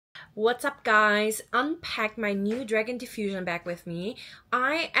What's up, guys? Unpacked my new Dragon Diffusion bag with me.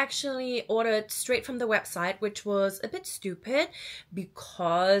 I actually ordered straight from the website, which was a bit stupid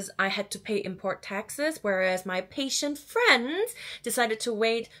because I had to pay import taxes, whereas my patient friends decided to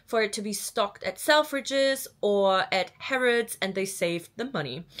wait for it to be stocked at Selfridges or at Harrods, and they saved the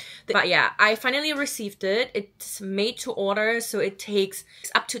money. But yeah, I finally received it. It's made to order, so it takes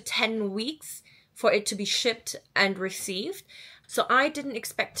up to 10 weeks for it to be shipped and received. So I didn't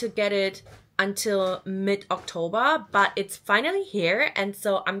expect to get it until mid-October, but it's finally here, and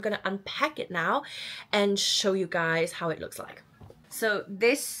so I'm gonna unpack it now and show you guys how it looks like. So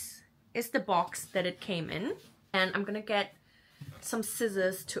this is the box that it came in, and I'm gonna get some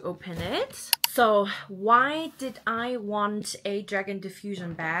scissors to open it. So why did I want a Dragon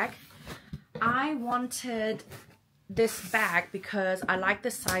Diffusion bag? I wanted this bag because I like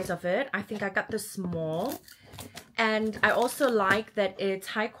the size of it. I think I got the small. And I also like that it's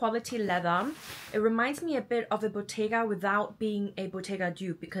high quality leather. It reminds me a bit of a Bottega without being a Bottega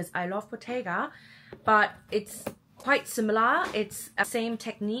dupe, because I love Bottega, but it's quite similar. It's the same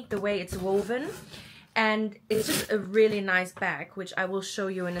technique, the way it's woven, and it's just a really nice bag, which I will show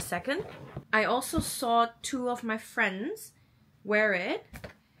you in a second. I also saw two of my friends wear it,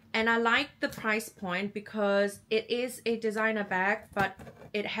 and I like the price point because it is a designer bag, but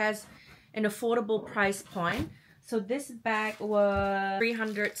it has an affordable price point. So this bag was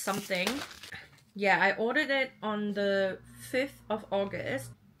 300 something. Yeah, I ordered it on the 5th of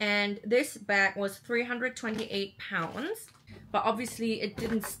August, and this bag was 328 pounds. But obviously it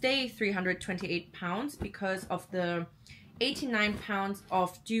didn't stay 328 pounds because of the 89 pounds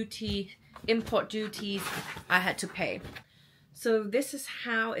of duty, import duties I had to pay. So this is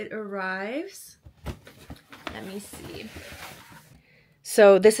how it arrives. Let me see.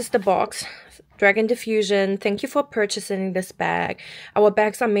 So this is the box. Dragon Diffusion, thank you for purchasing this bag. Our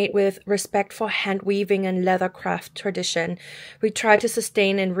bags are made with respect for hand weaving and leather craft tradition. We try to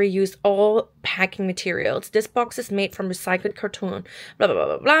sustain and reuse all packing materials. This box is made from recycled carton. Blah, blah, blah,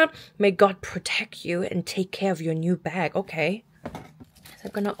 blah, blah. May God protect you and take care of your new bag. Okay. So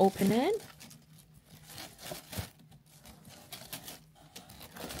I'm gonna open it.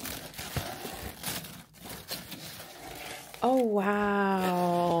 Oh,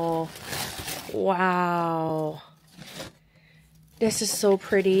 wow. Wow. This is so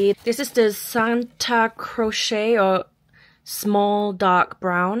pretty. This is the Santa Crochet, or small dark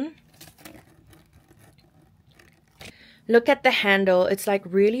brown. Look at the handle. It's like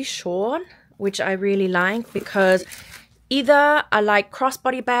really short, which I really like, because either I like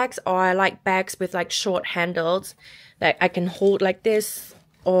crossbody bags or I like bags with like short handles that I can hold like this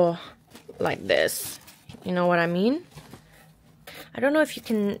or like this. You know what I mean? I don't know if you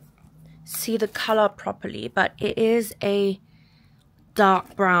can see the color properly, but it is a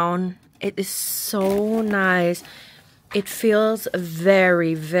dark brown. It is so nice. It feels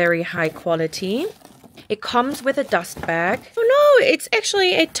very, very high quality. It comes with a dust bag. Oh no, it's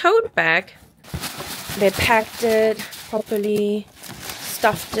actually a tote bag. They packed it properly,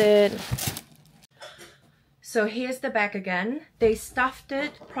 stuffed it. So here's the bag again. They stuffed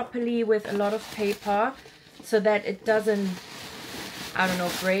it properly with a lot of paper so that it doesn't, I don't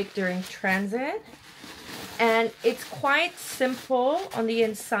know, break during transit. And it's quite simple on the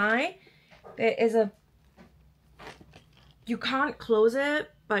inside. There is a, you can't close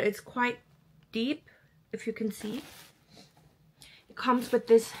it, but it's quite deep, if you can see. It comes with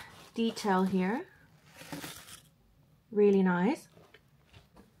this detail here. Really nice.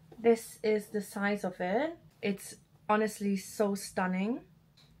 This is the size of it. It's honestly so stunning.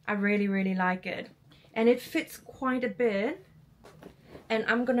 I really, really like it. And it fits quite a bit. And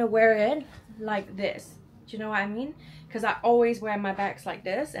I'm gonna wear it like this. Do you know what I mean? Because I always wear my bags like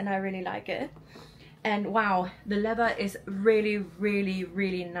this, and I really like it. And wow, the leather is really, really,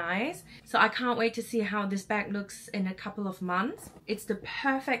 really nice. So I can't wait to see how this bag looks in a couple of months. It's the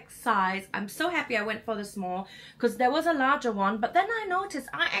perfect size. I'm so happy I went for the small, because there was a larger one, but then I noticed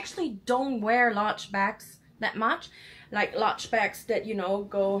I actually don't wear large bags that much. Like large bags that, you know,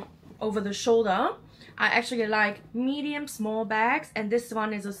 go over the shoulder. I actually like medium small bags, and this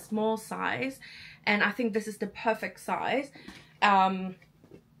one is a small size, and I think this is the perfect size. And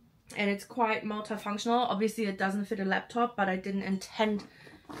it's quite multifunctional. Obviously it doesn't fit a laptop, but I didn't intend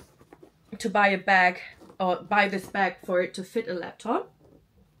to buy a bag or buy this bag for it to fit a laptop.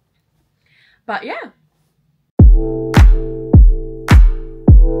 But yeah,